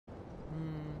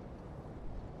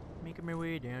Making my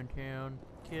way downtown,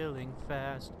 killing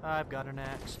fast. I've got an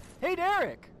axe. Hey,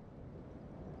 Derek!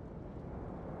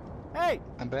 Hey!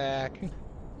 I'm back.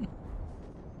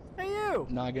 Hey, you!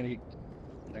 Not gonna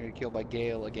get killed by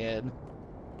Gale again.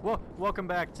 Well, welcome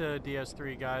back to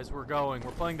DS3, guys. We're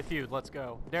playing the feud. Let's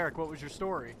go. Derek, what was your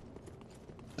story?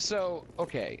 So,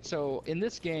 okay, so in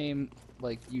this game,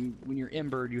 like, when you're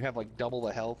embered, you have like double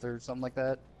the health or something like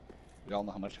that. We all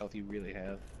know how much health you really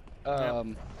have.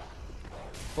 Yep.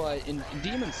 But in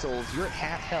Demon Souls, you're at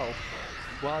half health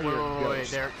while you're a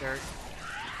ghost. Wait, Derek.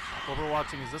 What we're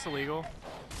watching, is this illegal?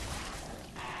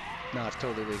 No, it's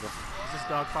totally legal. Is this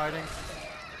dogfighting?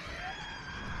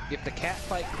 If the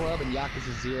Catfight Club and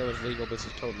Yakuza 0 is legal, this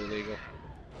is totally legal.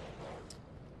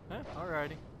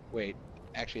 Alrighty. Wait,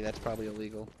 actually, that's probably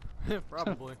illegal.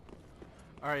 Probably.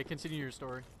 Alright, continue your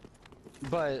story.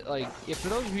 But, like, if for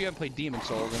those of you who haven't played Demon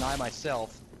Souls, and I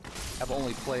myself have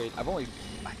only played, I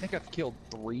think I've killed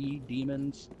 3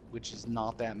 demons, which is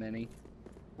not that many.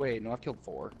 Wait, no, I've killed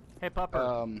 4. Hey,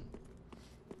 Pupper.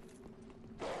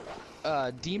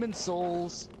 Demon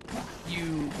Souls,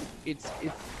 it's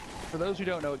for those who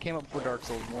don't know, it came up before Dark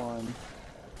Souls 1.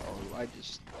 Oh,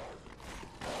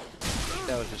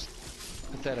 that was just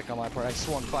pathetic on my part. I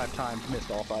swung 5 times,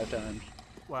 missed all 5 times.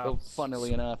 Wow. Though,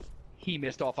 funnily enough, he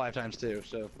missed all 5 times too,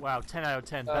 so. Wow, 10 out of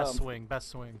 10, best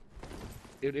swing.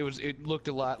 It looked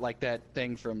a lot like that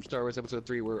thing from Star Wars Episode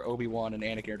 3 where Obi-Wan and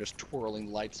Anakin are just twirling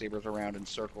lightsabers around in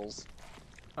circles.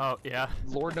 Oh, yeah.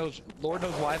 Lord knows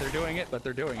why they're doing it, but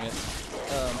they're doing it.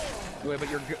 But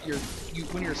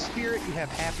when you're a spirit, you have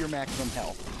half your maximum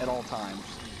health at all times.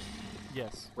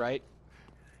 Yes. Right?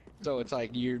 So it's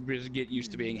like you just get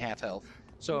used to being half health.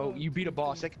 So you beat a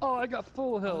boss like, oh, I got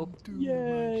full health,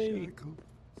 yay!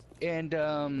 And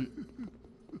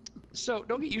so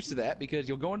don't get used to that because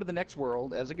you'll go into the next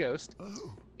world as a ghost,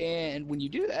 and when you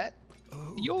do that,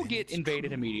 you'll get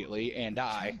invaded immediately and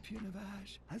die.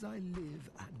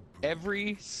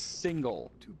 Every single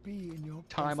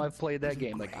time I've played that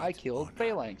game, like I killed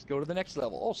Phalanx, go to the next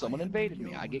level. Oh, someone invaded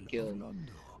me, I get killed.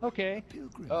 Okay,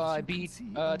 I beat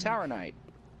Tower Knight.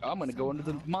 I'm gonna go into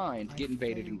the mine, get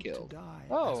invaded and killed.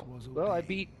 Oh, well, I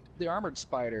beat the Armored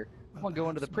Spider. I'm gonna go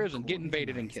into the prison, get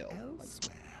invaded and killed. Like,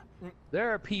 there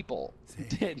are people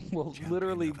that will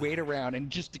literally wait around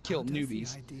and just to kill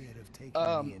newbies.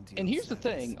 And here's the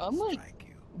thing,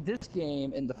 unlike this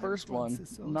game and the first one,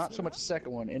 not so much the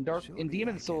second one, in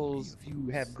Demon Souls you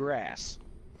have grass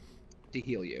to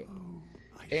heal you.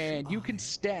 And you can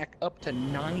stack up to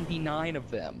 99 of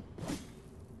them.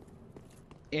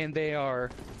 And they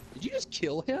are... Did you just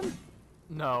kill him?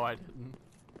 No, I didn't.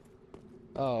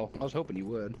 Oh, I was hoping you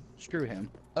would. Screw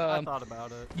him. I thought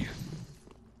about it.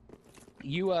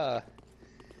 You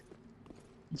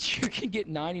can get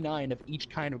 99 of each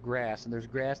kind of grass, and there's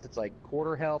grass that's like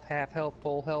quarter health, half health,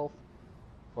 full health,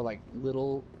 or like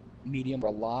little, medium, or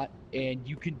a lot. And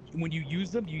you can, when you use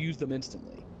them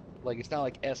instantly. Like it's not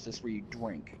like Estus where you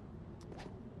drink.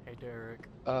 Hey, Derek.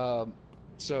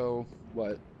 So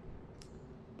what?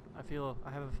 I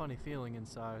have a funny feeling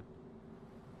inside.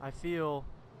 I feel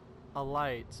a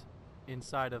light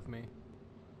inside of me.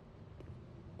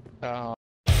 Oh.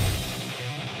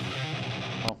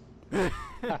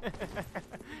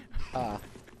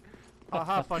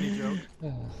 Haha, funny joke.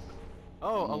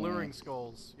 Oh, alluring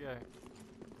skulls. Yeah.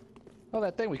 Oh,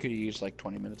 that thing we could have used like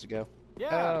 20 minutes ago.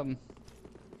 Yeah.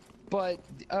 But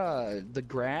the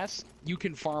grass, you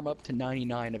can farm up to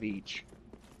 99 of each.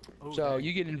 Okay. So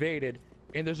you get invaded,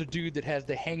 and there's a dude that has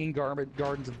the Hanging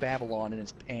Gardens of Babylon in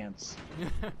his pants.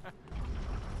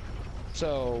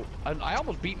 So I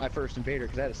almost beat my first invader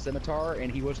because I had a scimitar, and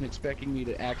he wasn't expecting me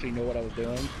to actually know what I was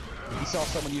doing. He saw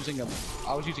someone using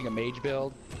I was using a mage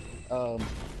build. I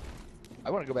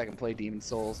want to go back and play Demon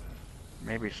Souls.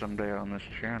 Maybe someday on this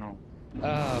channel.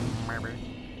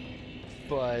 Maybe.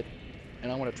 But,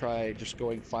 and I want to try just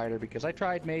going fighter because I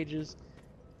tried mages.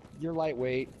 You're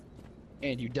lightweight,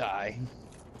 and you die.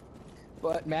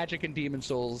 But Magic and Demon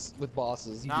Souls with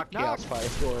bosses, you get Chaos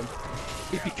Firestorm.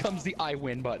 It becomes the I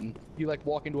win button. You like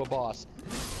walk into a boss,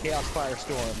 Chaos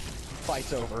Firestorm,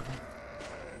 fight's over.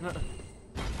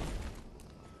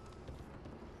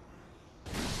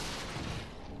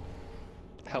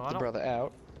 Help the brother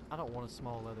out. I don't want a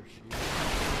small leather shield.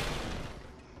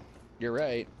 You're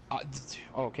right.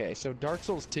 Okay, so Dark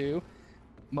Souls 2,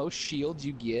 most shields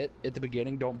you get at the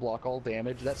beginning don't block all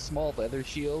damage. That small leather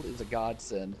shield is a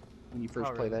godsend when you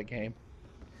first play that game.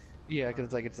 Yeah, because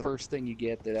it's like it's the first thing you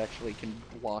get that actually can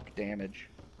block damage,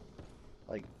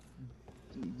 like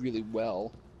really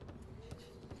well.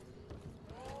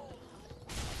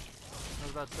 I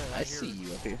was about to say. I see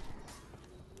you up here.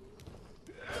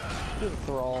 There's a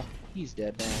thrall. He's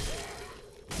dead now.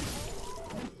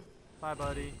 Bye,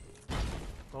 buddy.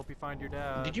 Hope you find your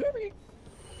dad. Did you ever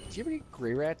get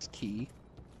Grey Rat's key?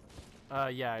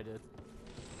 Yeah, I did.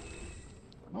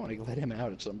 I want to let him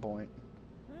out at some point.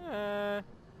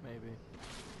 Maybe.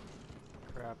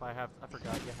 Crap, I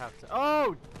forgot you have to.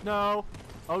 Oh, no!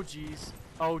 Oh, jeez.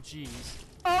 Oh, jeez.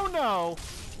 Oh, no!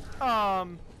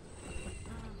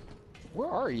 Where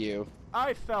are you?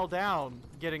 I fell down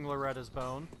getting Loretta's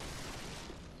bone.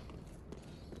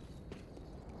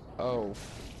 Oh.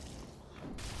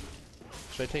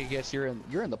 Should I take a guess you're in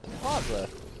the plaza?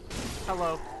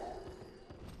 Hello.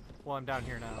 Well, I'm down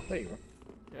here now. There you are.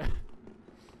 Yeah.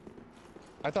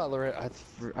 I thought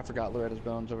I forgot Loretta's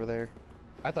bones over there.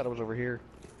 I thought it was over here.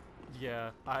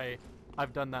 Yeah,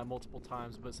 I've done that multiple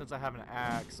times, but since I have an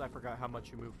axe, I forgot how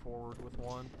much you move forward with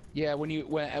one. Yeah, when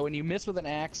you miss with an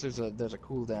axe, there's a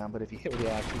cooldown, but if you hit with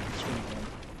the axe, you can swing again.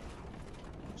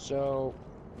 So,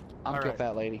 I'm gonna kill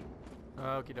Fat Lady.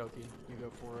 Okie dokie, you go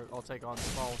for it. I'll take on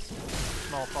small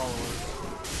followers.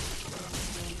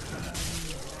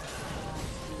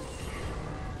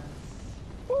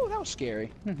 Ooh, that was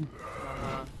scary.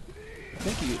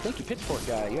 Thank you, Pitchfork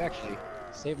guy. You actually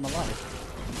saved my life.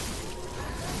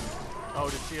 Oh,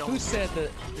 did she almost? Who said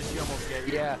that? Did she almost get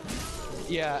you? Yeah,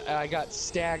 yeah. I got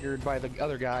staggered by the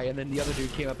other guy, and then the other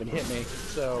dude came up and hit me.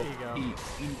 So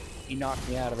he knocked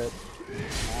me out of it.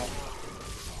 Ow.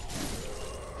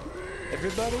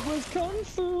 Everybody was kung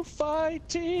fu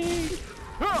fighting.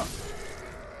 Huh!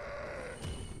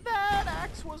 That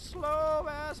axe was slow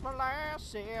as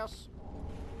molasses.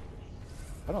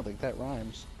 I don't think that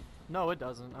rhymes. No, it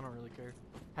doesn't. I don't really care.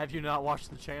 Have you not watched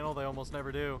the channel? They almost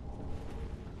never do.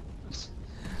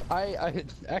 I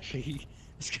actually,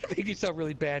 it's gonna make me sound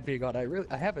really bad being on.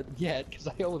 I haven't yet because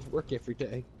I always work every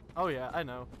day. Oh yeah, I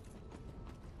know.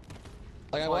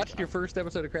 Like I watched your first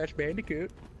episode of Crash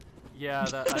Bandicoot. Yeah,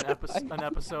 an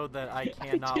episode that I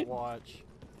cannot watch.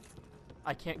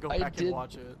 I can't go back and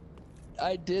watch it.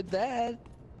 I did that.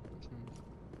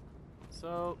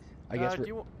 So, I guess do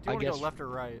you want to go left or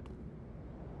right?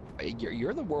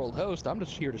 You're the world host. I'm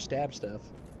just here to stab stuff.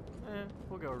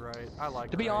 We'll go right. I like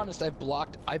it. To be honest, I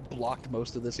blocked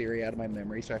most of this area out of my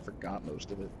memory, so I forgot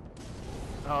most of it.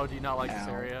 Oh, do you not like this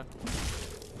area?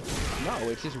 No,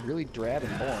 it's just really drab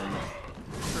and boring.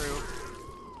 True.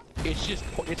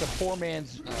 It's a poor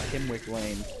man's Hemwick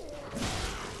Lane.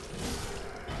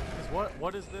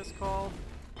 What is this called?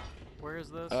 Where is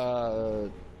this?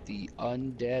 The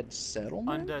Undead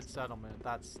Settlement? Undead Settlement.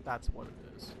 That's what it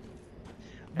is.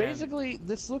 Basically,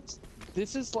 this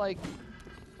is like,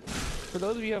 for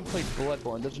those of you who haven't played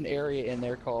Bloodborne, there's an area in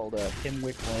there called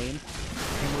Hemwick Lane,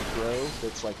 Hemwick Grove,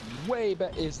 that's like way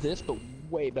better, but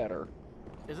way better.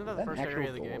 Isn't that the first area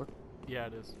of the game? Yeah,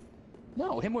 it is.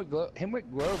 No, Hemwick Grove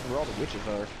where all the witches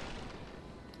are.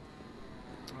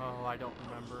 Oh, I don't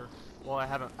remember. Well, I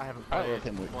haven't played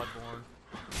Bloodborne.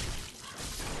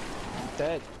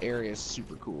 That area is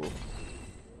super cool.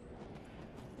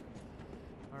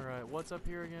 Alright, what's up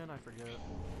here again? I forget.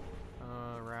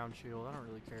 Round shield. I don't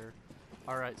really care.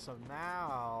 Alright, so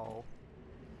now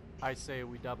I say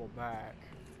we double back.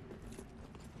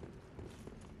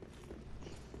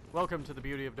 Welcome to the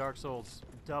beauty of Dark Souls.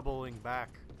 Doubling back.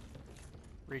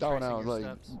 Retracing your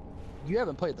steps. You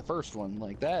haven't played the first one.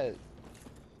 Like that.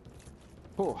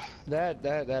 Oh,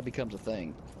 that becomes a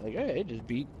thing. Like, hey,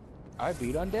 I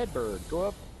beat Undeadburg. Go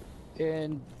up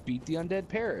and beat the Undead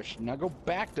Parish. Now go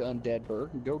back to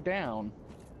Undeadburg and go down.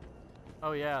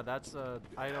 Oh yeah, that's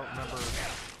I don't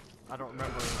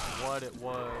remember what it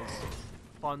was.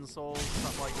 Fun Souls,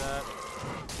 something like that.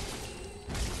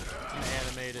 An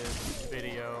animated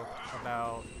video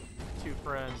about two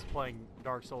friends playing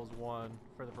Dark Souls 1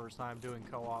 for the first time, doing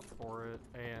co-op for it,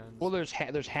 and... Well, there's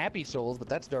Happy Souls, but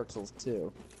that's Dark Souls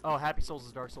 2. Oh, Happy Souls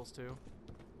is Dark Souls 2?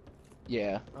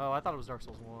 Yeah. Oh, I thought it was Dark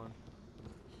Souls 1.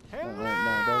 Hello!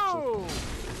 No, Dark Souls.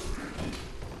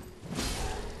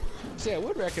 See, I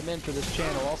would recommend for this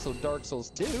channel also Dark Souls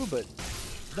 2, but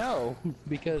no,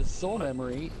 because soul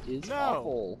memory is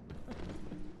awful.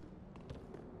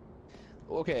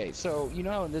 Okay, so you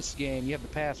know how in this game you have the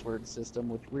password system,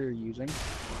 which we're using.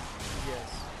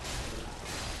 Yes.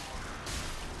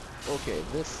 Okay,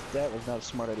 that was not a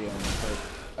smart idea on my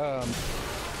part.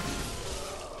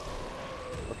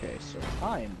 Okay, so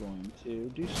I am going to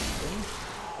do something.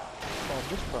 Solve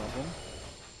this problem.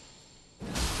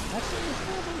 I see this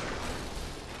problem.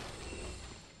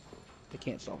 I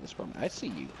can't solve this problem. I see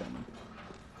you coming.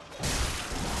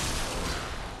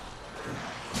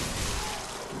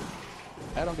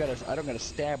 I don't got a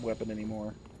stab weapon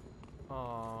anymore.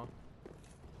 Aww.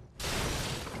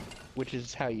 Which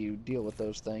is how you deal with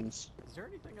those things. Is there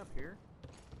anything up here?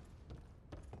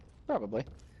 Probably.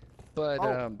 But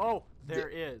oh, there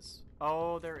is.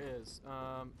 Oh, there is.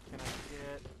 Can I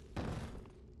get?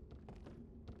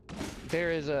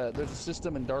 there's a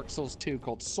system in Dark Souls 2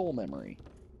 called Soul Memory.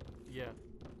 Yeah.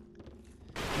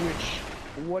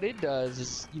 Which, what it does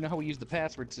is, you know how we use the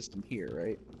password system here,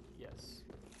 right? Yes.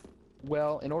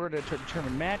 Well, in order to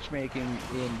determine matchmaking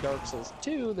in Dark Souls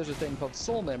 2, there's a thing called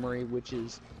Soul Memory, which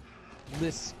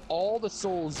lists all the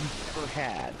souls you've ever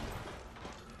had.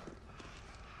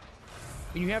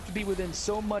 And you have to be within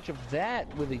so much of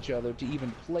that with each other to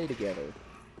even play together.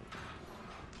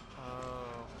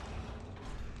 Oh.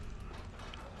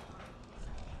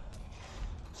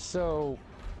 So,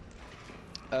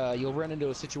 you'll run into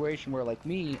a situation where, like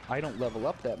me, I don't level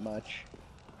up that much.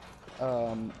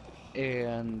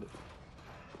 And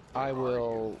I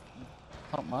will...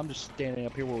 I'm just standing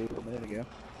up here where we were a minute ago.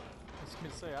 I was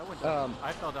gonna say, I went down,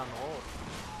 I fell down the hole.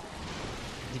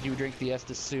 Did you drink the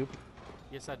Estus soup?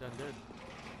 Yes, I done did.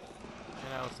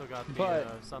 And I also got the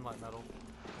sunlight medal,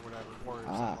 or whatever, warrior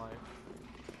sunlight.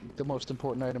 The most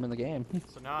important item in the game.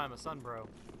 So now I'm a sun bro.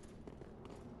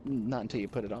 Not until you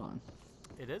put it on.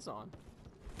 It is on.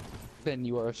 Then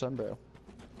you are a sunbro.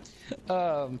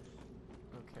 Okay.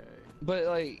 But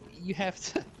like you have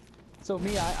to. So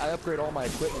me, I upgrade all my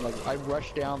equipment. Like I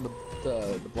rush down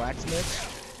the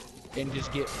blacksmith and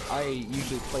just get. I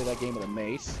usually play that game with a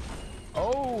mace.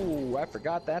 Oh, I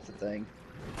forgot that's a thing.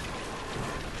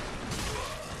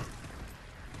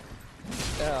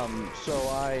 So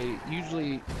I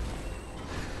usually.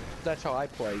 That's how I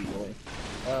play usually.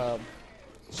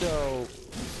 So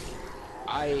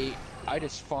I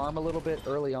just farm a little bit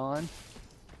early on.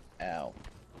 Ow.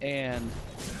 And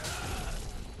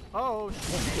oh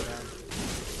shit, man.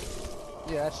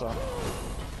 yeah, I saw.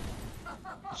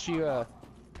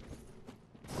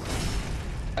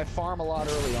 I farm a lot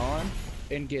early on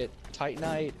and get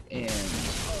Titanite and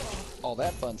all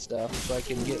that fun stuff, so I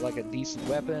can get like a decent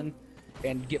weapon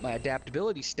and get my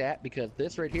adaptability stat, because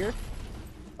this right here,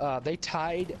 they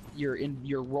tied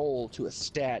your roll to a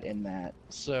stat in that,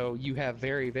 so you have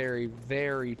very, very,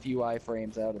 very few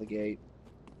iframes out of the gate.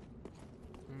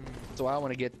 So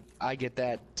I get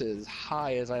that to as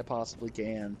high as I possibly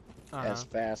can, as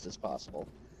fast as possible.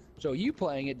 So you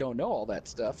playing it don't know all that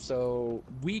stuff, so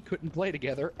we couldn't play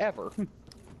together ever.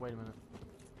 Wait a minute.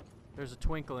 There's a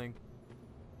twinkling.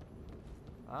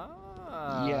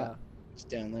 Ah. Yeah, it's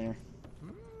down there.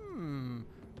 Hmm.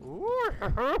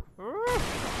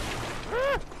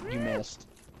 You missed.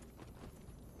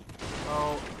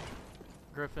 Oh,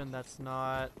 Griffin, that's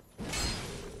not.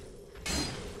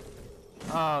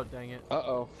 Oh, dang it.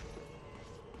 Uh-oh.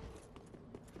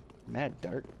 Mad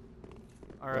Dart.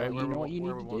 Alright, well, you know what you need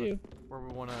to do. Where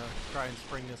we want to try and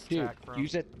spring this Dude, attack from.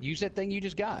 use that thing you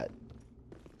just got.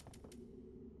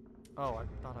 Oh, I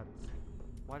thought I...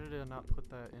 Why did I not put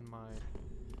that in my...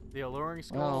 The alluring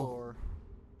skull, Well, or...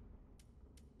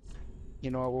 You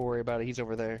know what, we'll worry about it. He's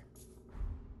over there.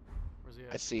 Where's he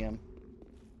I at? see him.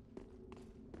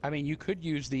 I mean, you could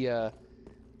use the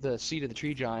seed of the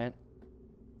tree giant.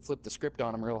 Flip the script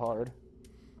on him real hard.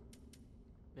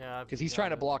 Yeah, because he's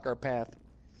trying to block our path.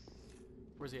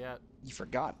 Where's he at? You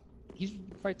forgot. He's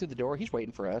right through the door. He's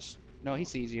waiting for us. No, he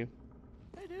sees you.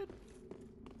 Hey, dude.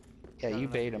 Yeah, you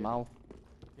bait him.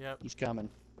 Yep. He's coming.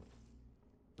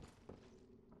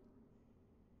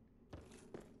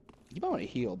 You might want to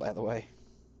heal, by the way.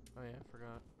 Oh yeah, I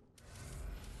forgot.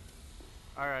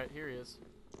 Alright, here he is.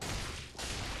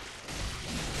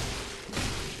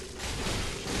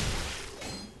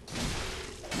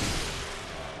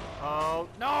 Oh,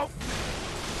 no!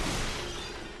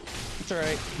 It's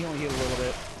alright. He only healed a little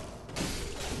bit.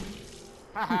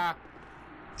 Haha!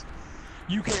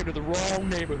 You came to the wrong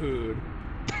neighborhood.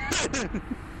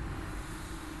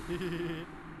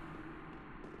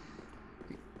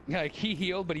 Like, he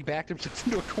healed, but he backed himself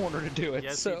into a corner to do it.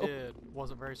 Yes, he did.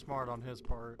 Wasn't very smart on his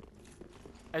part.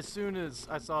 As soon as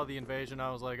I saw the invasion,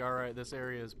 I was like, alright, this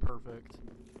area is perfect.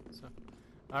 So,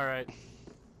 alright.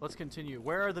 Let's continue.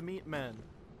 Where are the meat men?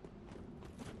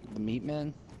 The meat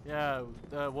men? Yeah,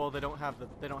 well, they don't have the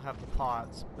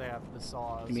pots. They have the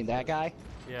saws. You mean that guy?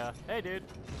 Yeah. Hey, dude.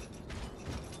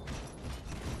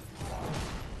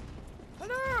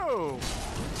 Hello.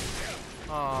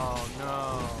 Oh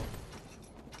no.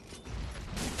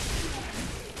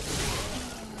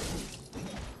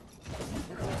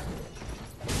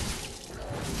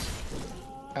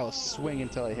 I will swing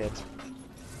until I hit.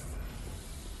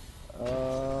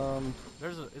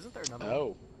 Isn't there another?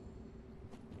 Oh.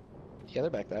 Yeah, they're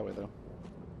back that way though.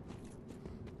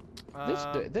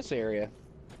 one? This area.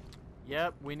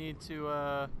 Yep, we need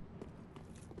to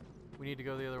We need to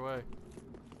go the other way.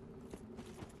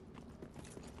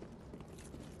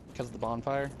 Because of the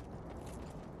bonfire?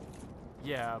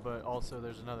 Yeah, but also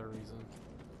there's another reason.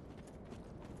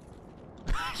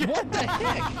 What the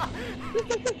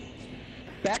heck?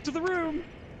 Back to the room.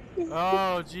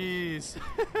 Oh, jeez.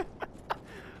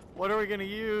 What are we gonna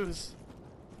use?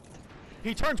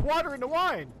 He turns water into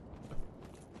wine.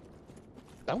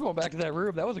 I'm going back to that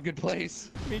room. That was a good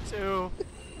place. Me too.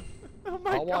 Oh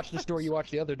my I'll watch this door, you watch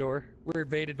the other door. We're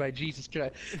invaded by Jesus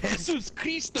Christ. Jesus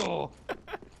Cristo!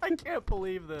 I can't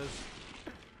believe this.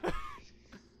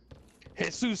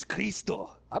 Jesus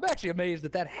Cristo! I'm actually amazed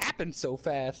that happened so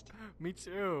fast. Me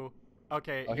too.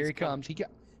 Okay. Oh, here he comes.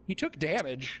 He took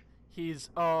damage. He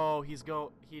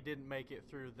didn't make it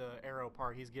through the arrow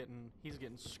part. He's getting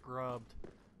scrubbed.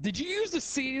 Did you use the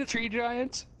see the tree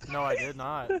giants? No, I did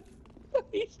not.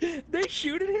 They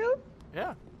shoot at him?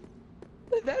 Yeah.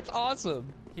 That's awesome.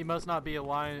 He must not be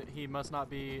He must not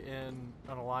be in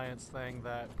an alliance thing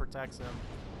that protects him.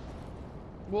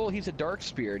 Well, he's a dark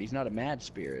spirit. He's not a mad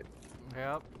spirit.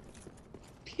 Yep.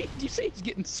 Did you say he's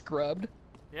getting scrubbed?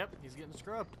 Yep, he's getting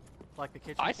scrubbed, like the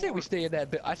kitchen. I say we stay in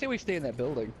that. I say we stay in that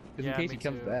building, because Yeah, in case me he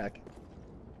comes too. back.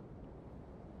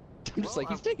 I'm just Well, like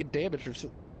he's taking damage from.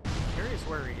 Curious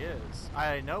where he is.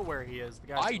 I know where he is. The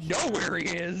guy. I know where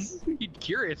he is. You're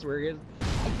curious where he is.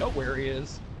 I know where he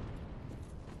is.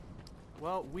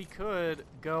 Well, we could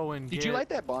go and Did you light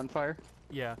that bonfire?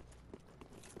 Yeah.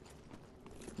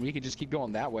 We could just keep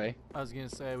going that way. I was gonna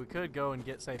say we could go and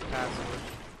get safe passage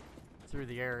through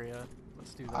the area.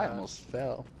 Let's do that. I almost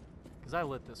fell. Cause I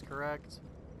lit this, correct?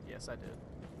 Yes, I did.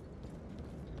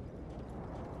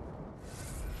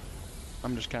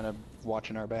 I'm just kind of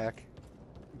watching our back.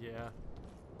 Yeah.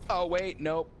 Oh wait,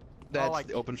 nope. That's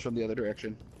I- opens from the other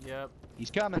direction. Yep. He's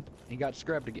coming. He got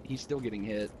scrubbed again. He's still getting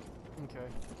hit. Okay.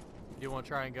 Do you want to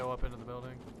try and go up into the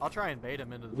building? I'll try and bait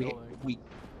him into the building. We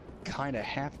kind of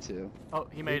have to. Oh,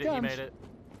 he made it. He made it.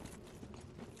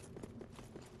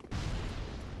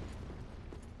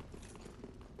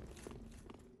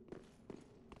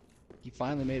 He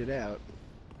finally made it out.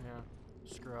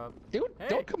 Yeah. Scrub. Dude, Hey.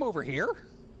 don't come over here.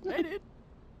 Hey, dude.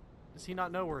 Does he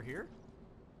not know we're here?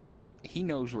 He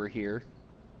knows we're here.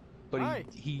 But Hi.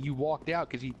 you walked out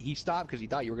because he stopped because he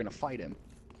thought you were gonna fight him.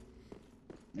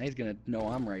 Now he's gonna know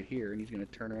I'm right here and he's gonna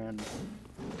turn around.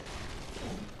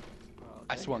 Oh,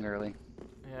 I dang swung it. early.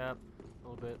 Yeah, a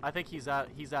little bit. I think he's out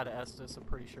of Estus. I'm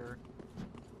pretty sure.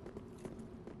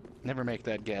 Never make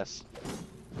that guess.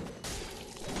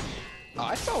 Oh,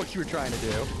 I saw what you were trying to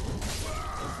do.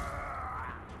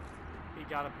 He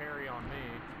got a parry on me.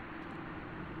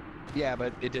 Yeah,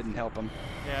 but it didn't help him.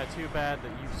 Yeah, too bad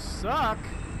that you suck.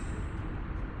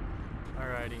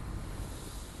 Alrighty.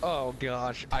 Oh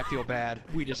gosh, I feel bad.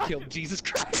 We just killed Jesus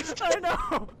Christ. I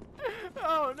know.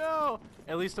 Oh no.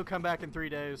 At least he'll come back in 3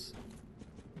 days.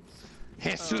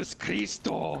 Jesus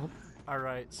Cristo. All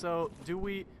right. So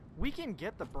we can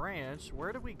get the branch.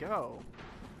 Where do we go?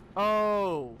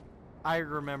 Oh, I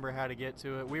remember how to get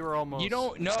to it. We were almost. You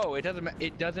don't know. It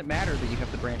doesn't matter that you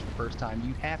have the branch the first time.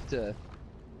 You have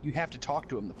to talk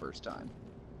to him the first time.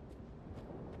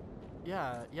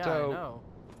 Yeah. Yeah. So- I know.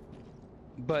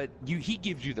 But he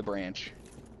gives you the branch.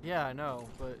 Yeah, I know.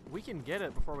 But we can get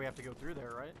it before we have to go through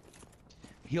there, right?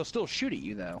 He'll still shoot at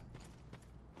you though.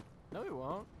 No, he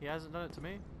won't. He hasn't done it to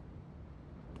me.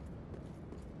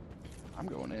 I'm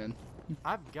going in.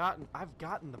 I've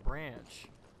gotten the branch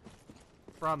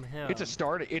from him. It's a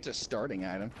starting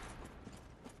item.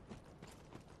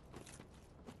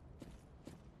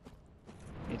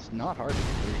 It's not hard to get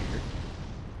through here.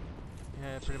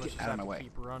 Yeah, pretty much Get just out of have my to way.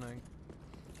 keep running.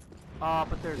 Ah,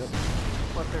 but there's Yep.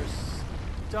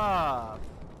 stuff.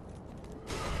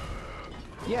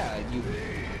 Yeah, you.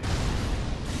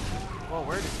 Well,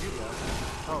 where did you go?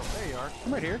 Oh, there you are.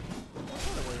 I'm right here. I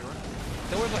wonder where you were.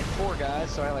 There was like 4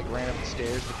 guys, so I like ran up the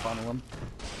stairs to funnel them.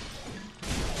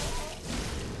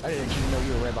 I didn't even know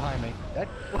you were right behind me.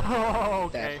 Whoa,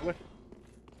 okay. That's what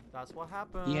That's what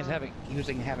happened. he was having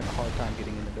a hard time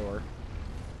getting in the door.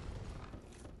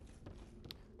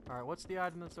 Alright, what's the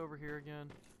item that's over here again?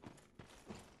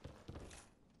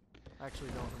 I actually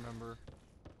don't remember.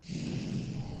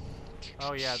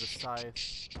 Oh yeah, the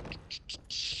scythe.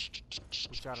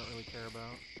 Which I don't really care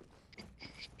about.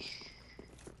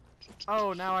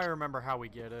 Oh, now I remember how we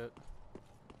get it.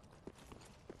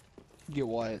 Get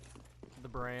what? The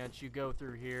branch. You go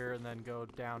through here and then go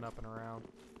down, up, and around.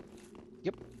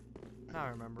 Yep. Now I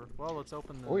remember. Well, let's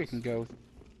open this. Or you can go.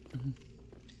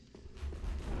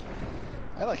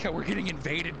 I like how we're getting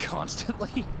invaded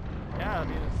constantly. Yeah, I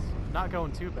mean, it's not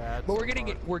going too bad. But so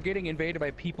far. we're getting invaded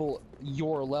by people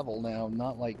your level now,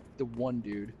 not like the one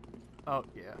dude. Oh,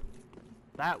 yeah.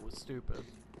 That was stupid.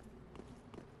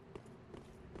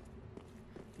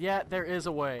 Yeah, there is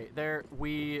a way.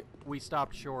 We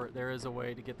stopped short. There is a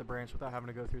way to get the branch without having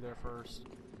to go through there first.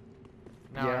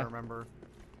 Now I remember.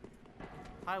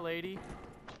 Hi, lady.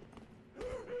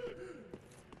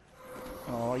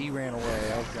 Oh, you ran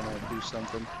away. I was gonna do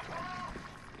something.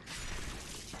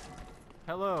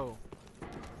 Hello.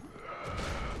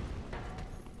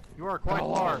 You are quite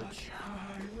large.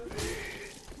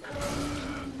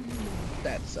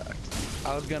 That sucked.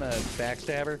 I was gonna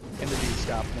backstab her, and the dude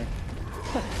stopped me.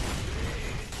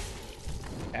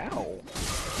 Ow.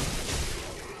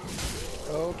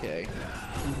 Okay.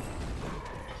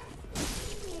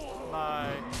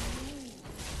 Bye.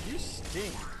 You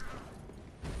stink.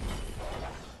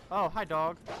 Oh, hi,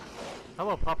 dog.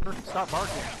 Hello, pupper. Stop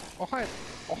barking. Oh, hi.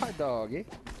 Oh, hi, doggy.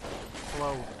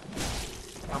 Hello.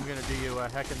 I'm gonna do you a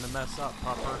heck in the mess up,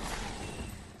 pupper.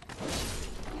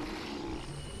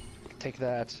 Take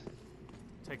that.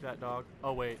 Take that, dog.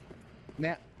 Oh, wait.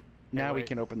 Now we wait.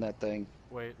 can open that thing.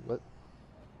 Wait. What?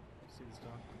 See this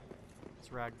dog? It's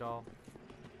ragdoll.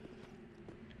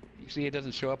 You see, it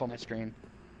doesn't show up on my screen.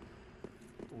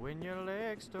 When your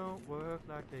legs don't work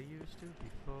like they used to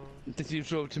before. Did you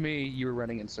show up to me? You were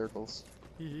running in circles.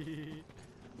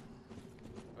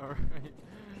 Alright.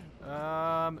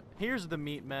 Here's the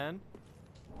meat men.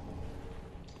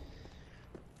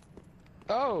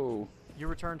 Oh! You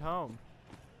returned home.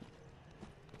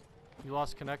 You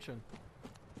lost connection.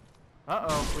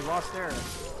 Uh-oh, we lost Derek.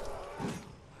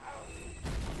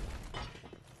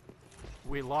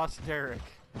 We lost Derek.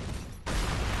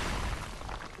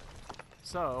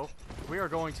 So, we are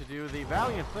going to do the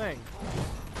valiant thing.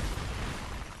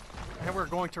 And we're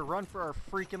going to run for our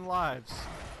freaking lives.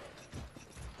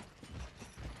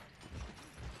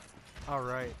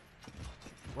 Alright.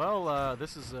 Well,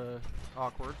 this is,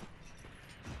 awkward.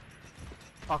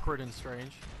 Awkward and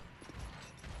strange.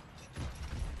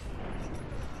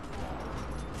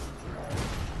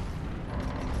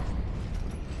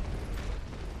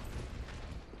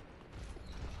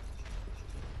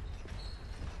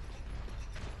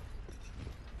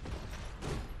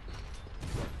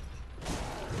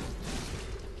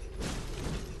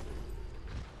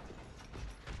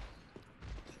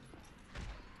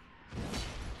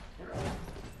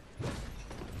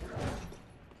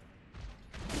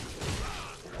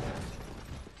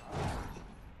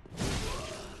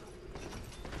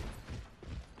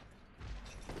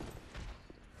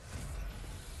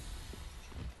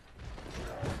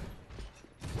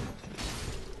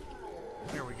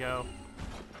 Go.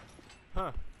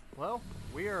 Huh. Well,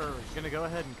 we are going to go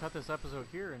ahead and cut this episode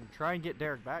here and try and get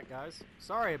Derek back, guys.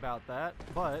 Sorry about that,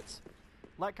 but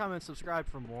like, comment, subscribe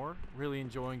for more. Really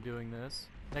enjoying doing this.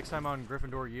 Next time on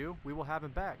Gryffindor U, we will have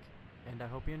him back, and I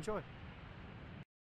hope you enjoy.